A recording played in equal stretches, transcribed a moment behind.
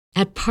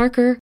At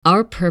Parker,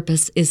 our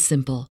purpose is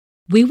simple.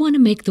 We want to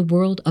make the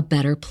world a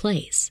better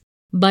place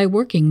by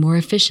working more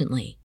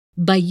efficiently,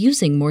 by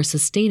using more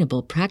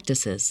sustainable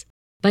practices,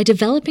 by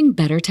developing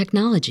better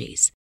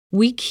technologies.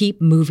 We keep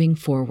moving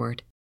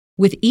forward.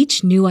 With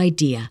each new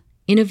idea,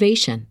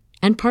 innovation,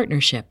 and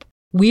partnership,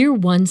 we're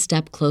one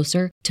step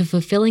closer to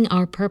fulfilling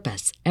our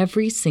purpose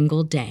every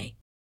single day.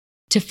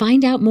 To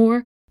find out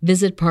more,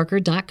 visit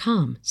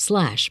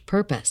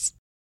parker.com/purpose.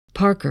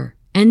 Parker,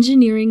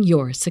 engineering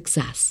your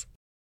success.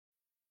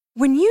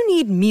 When you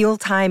need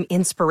mealtime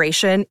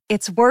inspiration,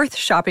 it's worth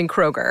shopping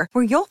Kroger,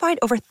 where you'll find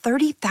over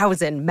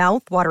 30,000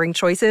 mouth-watering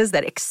choices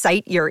that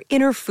excite your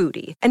inner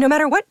foodie. And no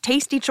matter what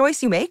tasty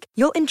choice you make,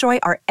 you'll enjoy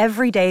our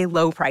everyday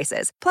low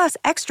prices, plus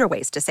extra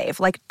ways to save,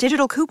 like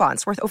digital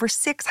coupons worth over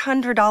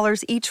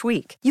 $600 each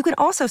week. You can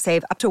also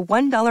save up to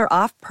 $1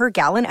 off per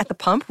gallon at the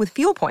pump with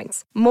fuel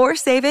points. More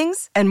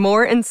savings and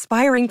more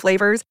inspiring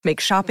flavors make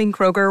shopping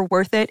Kroger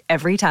worth it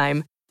every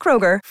time.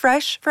 Kroger,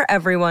 fresh for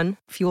everyone.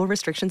 Fuel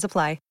restrictions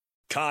apply.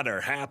 Connor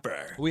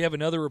Happer. We have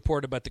another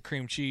report about the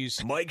cream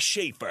cheese. Mike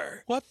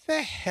Schaefer. What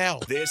the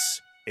hell?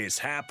 This is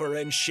Happer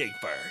and Schaefer.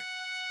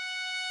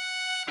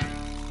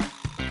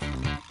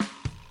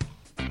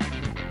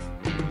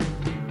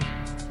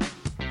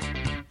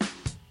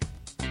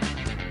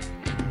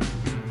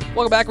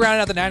 Welcome back,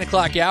 rounding out the 9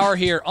 o'clock hour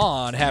here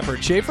on Happer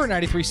and Schaefer,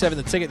 93.7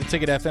 The Ticket,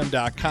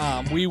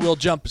 theticketfm.com. We will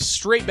jump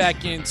straight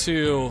back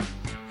into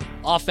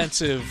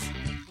offensive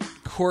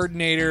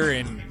coordinator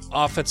and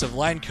offensive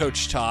line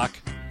coach talk.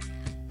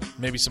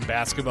 Maybe some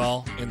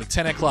basketball in the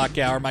 10 o'clock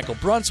hour. Michael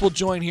Brunts will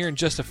join here in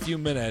just a few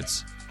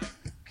minutes.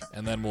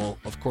 And then we'll,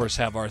 of course,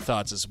 have our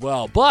thoughts as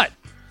well. But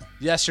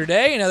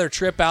yesterday, another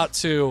trip out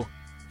to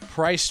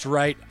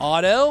PricedRite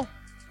Auto.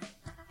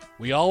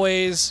 We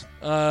always,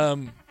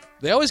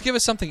 they always give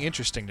us something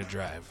interesting to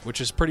drive,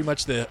 which is pretty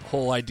much the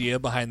whole idea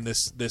behind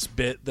this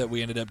bit that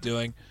we ended up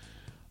doing.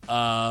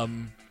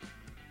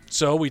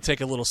 So we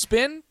take a little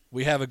spin,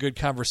 we have a good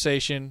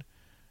conversation,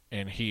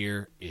 and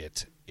here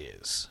it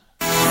is.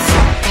 All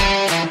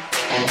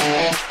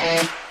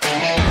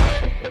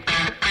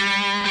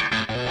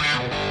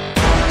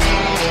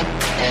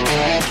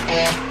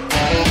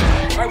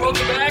right,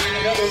 welcome back.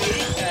 Another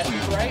week at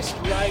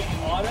PricedRite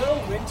Auto.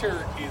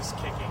 Winter is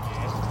kicking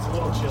in. It's a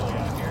little chilly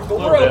out here, but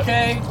we're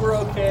okay. We're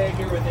okay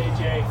here with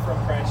AJ from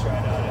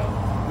PricedRite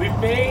Auto. We've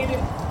made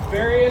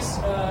various,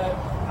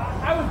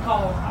 I would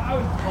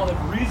call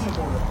them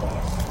reasonable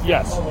requests.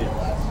 Yes. Over the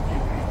last few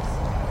weeks.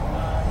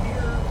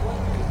 Here, what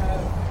do we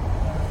have?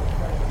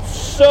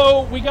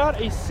 So we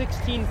got a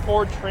 16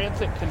 Ford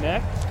Transit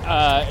Connect.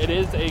 It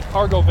is a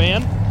cargo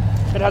van.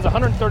 It has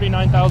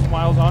 139,000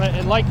 miles on it.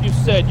 And like you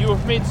said, you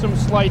have made some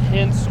slight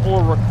hints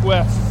or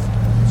requests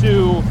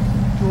to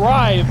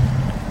drive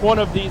one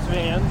of these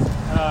vans.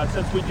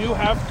 Since we do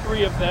have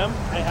 3 of them,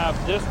 I have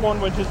this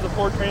one, which is the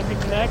Ford Transit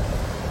Connect.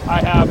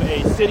 I have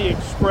a City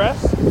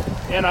Express,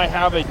 and I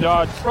have a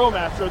Dodge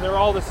ProMaster. They're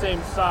all the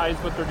same size,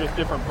 but they're just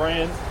different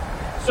brands.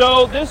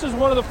 So this is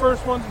one of the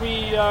first ones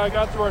we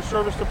got through our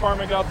service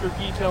department, got through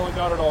detail, and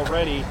got it all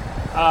ready.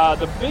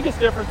 The biggest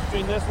difference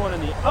between this one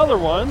and the other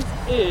ones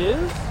is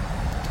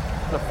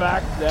the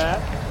fact that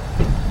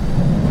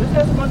this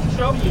has a bunch of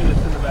show units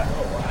in the back.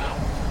 Oh, wow.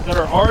 That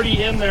are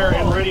already in there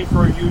and ready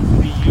for you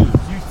to be used.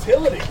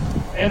 Utility.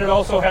 And it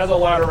also has a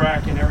ladder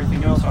rack and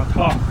everything else on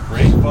top.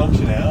 Great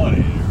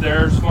functionality.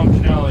 There's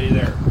functionality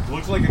there.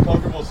 Looks like a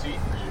comfortable seat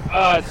for you.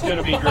 It's going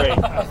to be great.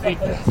 I think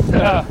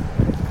that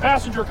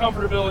passenger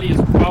comfortability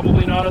is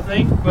probably not a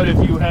thing, but if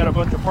you had a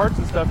bunch of parts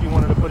and stuff you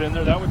wanted to put in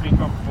there, that would be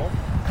comfortable.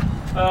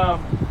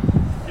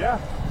 Yeah.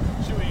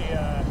 Should we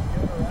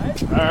give it a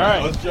ride? All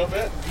right. Let's jump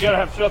in. You got to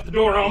have shut the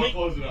door on me.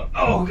 Close it up.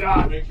 Oh,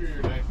 God. Make sure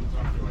you're nice and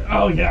tucked away.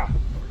 Oh, yeah.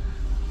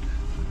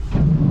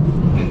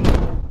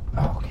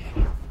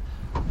 Okay.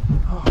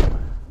 Oh.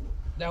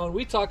 Now, when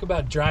we talk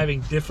about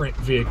driving different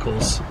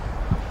vehicles,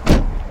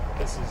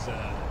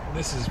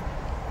 this is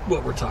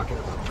what we're talking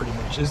about pretty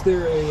much. Is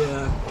there a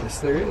yes,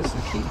 there is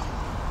a key.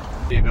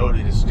 The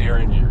ability to stare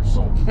into your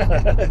soul.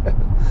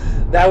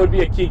 That would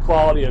be a key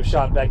quality of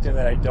Sean Beckton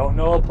that I don't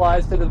know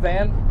applies to the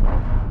van,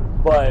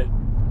 but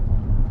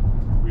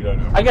We don't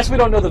know. I guess we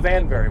don't know the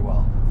van very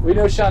well. We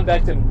know Sean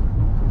Beckton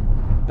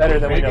better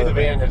than we know Maybe the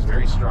van has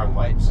very strong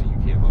lights, so you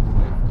can't look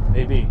away.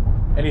 Maybe.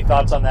 Any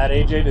thoughts on that,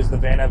 AJ? Does the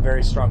van have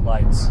very strong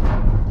lights?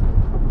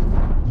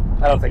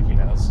 I don't think he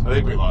knows. I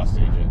think we lost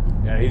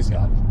AJ. Yeah, he's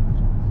gone.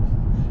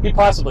 He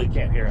possibly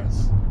can't hear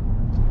us.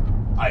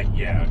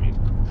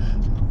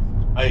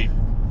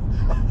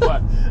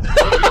 What?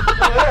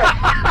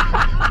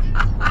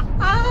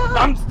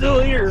 I'm still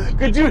here.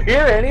 Could you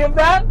hear any of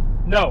that?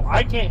 No,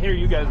 I can't hear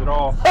you guys at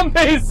all.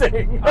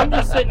 Amazing. I'm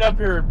just sitting up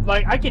here,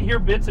 like, I can hear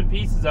bits and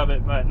pieces of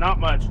it, but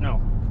not much,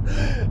 no. Sean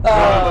You're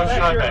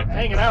Beckton.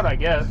 hanging out, I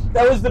guess.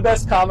 That was the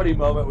best comedy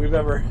moment we've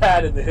ever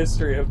had in the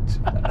history of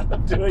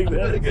doing this.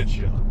 Really good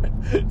show.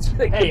 It's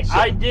been a good Hey, show.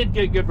 I did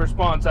get good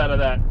response out of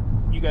that.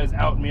 You guys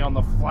outed me on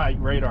the flight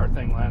radar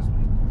thing last week.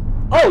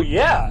 Oh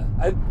yeah,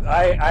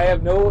 I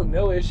have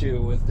no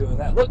issue with doing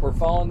that. Look, we're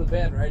following the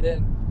van right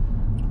in.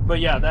 But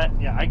yeah,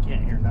 I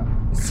can't hear nothing.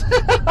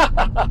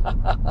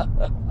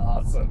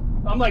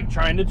 Awesome. I'm like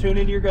trying to tune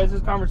into your guys'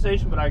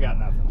 conversation, but I got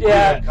nothing. Yeah. We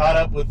have caught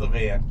up with the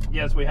van.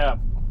 Yes, we have.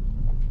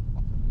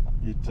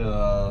 It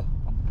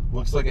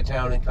looks like a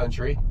town and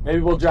country, Maybe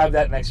we'll drive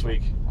that next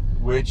week.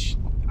 which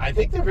I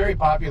think they're very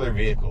popular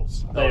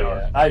vehicles. They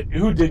are.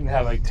 Who didn't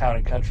have a town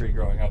and country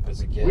growing up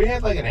as a kid? We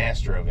had like an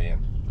Astro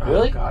van.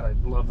 Really? Oh, God, I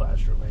love the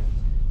Astro van.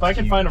 If I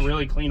can find a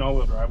really clean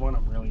all-wheel drive one,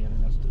 I'm really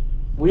interested.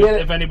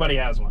 If anybody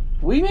has one.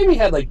 We maybe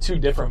had like 2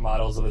 different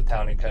models of the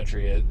town and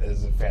country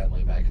as a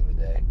family back in the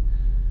day.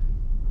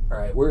 All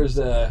right, where's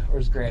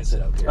Grant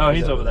sit up here? Oh,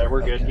 he's over there.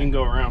 We're good. Okay. You can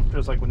go around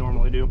just like we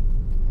normally do.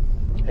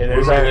 Hey,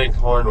 there's We're our. in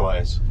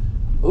Cornwise.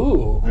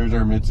 Ooh. There's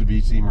our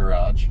Mitsubishi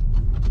Mirage.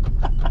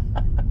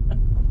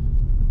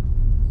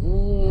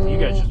 You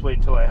guys just wait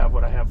until I have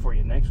what I have for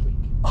you next week.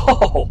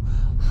 Oh,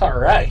 all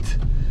right.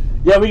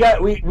 Yeah,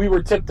 we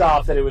were tipped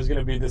off that it was going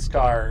to be this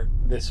car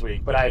this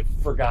week, but I'd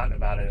forgotten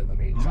about it in the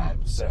meantime.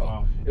 So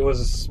Wow. it was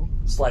a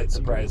slight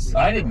surprise.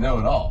 I didn't know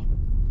at all.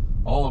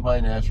 All of my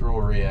natural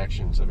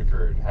reactions have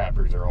occurred.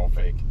 Happers are all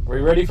fake. Were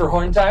you ready for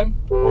horn time?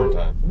 Horn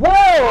time.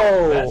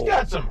 Whoa! That's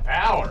got some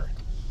power.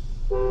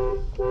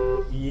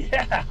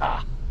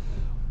 Yeah,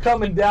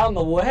 coming down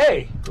the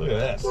way. Look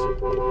at this.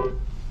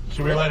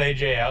 Should we let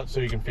AJ out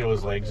so he can feel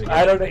his legs again?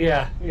 I don't know.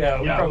 Yeah. Yeah,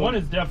 probably- one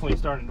is definitely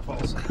starting to fall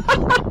asleep.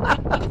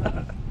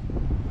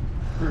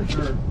 For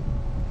sure.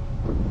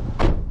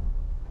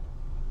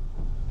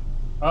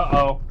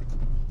 Uh-oh.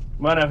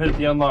 Might have hit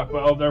the unlock,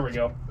 but oh, there we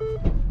go.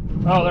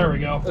 Oh, there we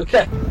go.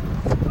 Okay.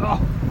 Oh.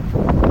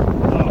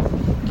 Oh.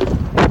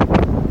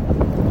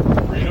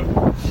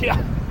 Freedom. Yeah.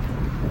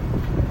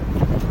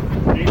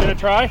 Are you gonna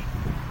try?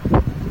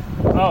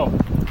 Oh.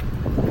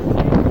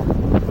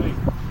 Wait.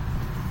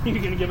 You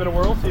gonna give it a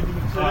whirl? See if you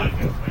can sit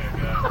it?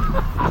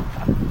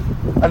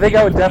 I think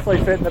I would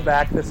definitely fit in the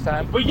back this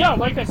time. But yeah,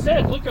 like I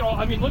said, look at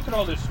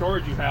all this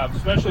storage you have,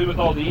 especially with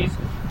all these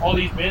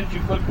bins. You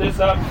flip this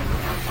up.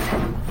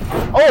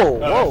 Oh,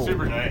 That's whoa.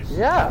 super nice.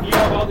 Yeah. You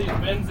have all these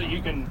bins that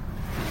you can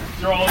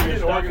throw all your It's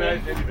stuff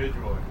organized in,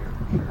 individual in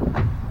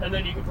here. and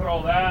then you can put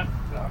all that.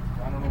 I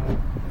don't know.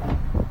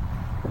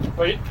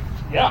 But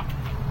yeah,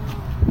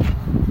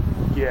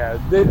 Yeah,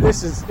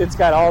 it's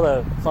got all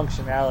the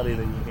functionality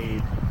that you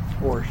need,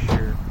 for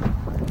sure.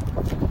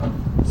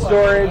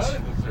 Storage.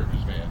 Well, the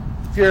service van.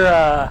 If you're,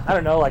 I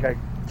don't know, like a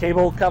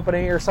cable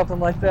company or something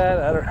like that,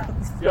 I don't know.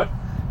 yep.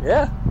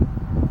 Yeah,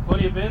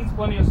 Plenty of bins,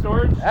 plenty of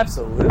storage.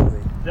 absolutely.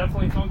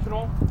 Definitely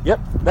functional. Yep,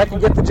 that can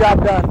get the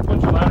job done.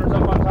 Put your ladders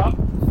up on top.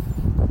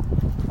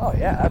 Oh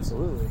yeah,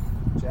 absolutely.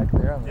 Jack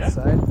there on the Yeah.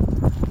 side.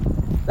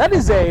 That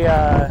is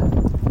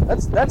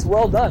that's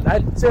well done.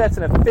 I'd say that's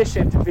an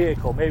efficient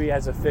vehicle, maybe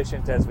as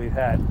efficient as we've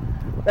had.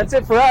 That's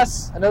it for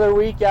us. Another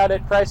week out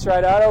at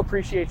PricedRite Auto.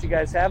 Appreciate you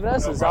guys having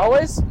us as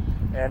always,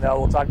 and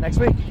we'll talk next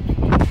week.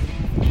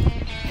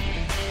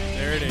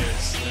 There it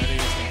is. That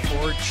is the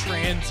Ford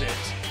Transit.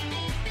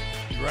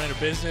 You're running a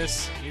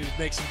business, you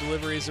make some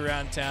deliveries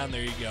around town,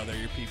 there you go. They're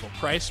your people.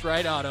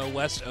 PricedRite Auto,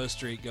 West O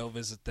Street. Go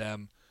visit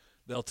them.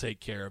 They'll take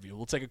care of you.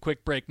 We'll take a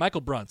quick break.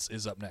 Michael Bruntz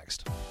is up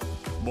next.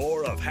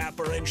 More of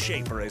Happer and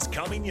Schaefer is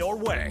coming your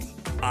way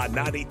on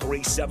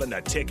 93.7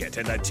 The Ticket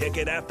and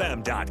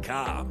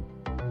theticketfm.com.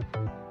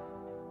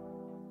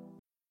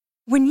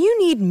 When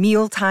you need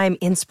mealtime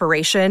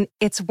inspiration,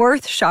 it's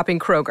worth shopping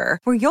Kroger,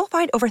 where you'll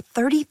find over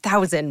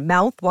 30,000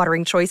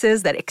 mouth-watering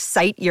choices that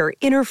excite your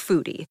inner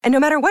foodie. And no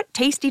matter what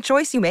tasty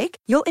choice you make,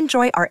 you'll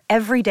enjoy our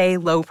everyday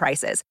low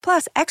prices,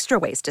 plus extra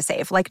ways to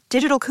save, like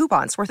digital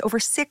coupons worth over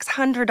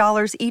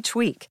 $600 each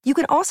week. You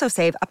can also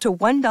save up to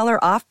 $1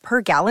 off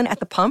per gallon at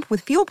the pump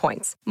with fuel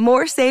points.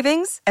 More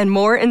savings and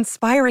more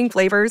inspiring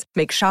flavors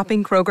make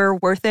shopping Kroger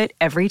worth it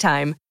every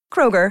time.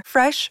 Kroger,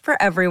 fresh for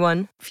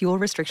everyone. Fuel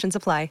restrictions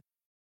apply.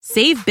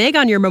 Save big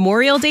on your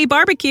Memorial Day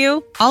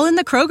barbecue, all in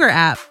the Kroger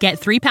app. Get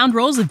 3-pound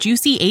rolls of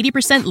juicy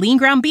 80% lean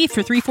ground beef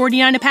for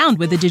 $3.49 a pound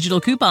with a digital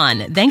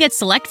coupon. Then get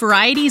select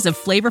varieties of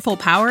flavorful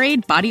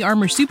Powerade, Body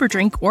Armor Super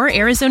Drink, or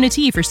Arizona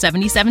tea for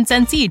 77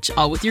 cents each,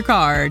 all with your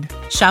card.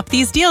 Shop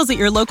these deals at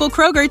your local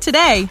Kroger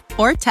today,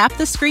 or tap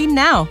the screen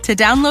now to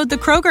download the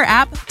Kroger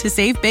app to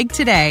save big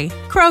today.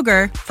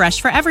 Kroger,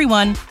 fresh for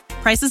everyone.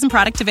 Prices and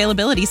product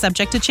availability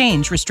subject to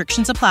change.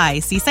 Restrictions apply.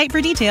 See site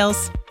for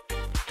details.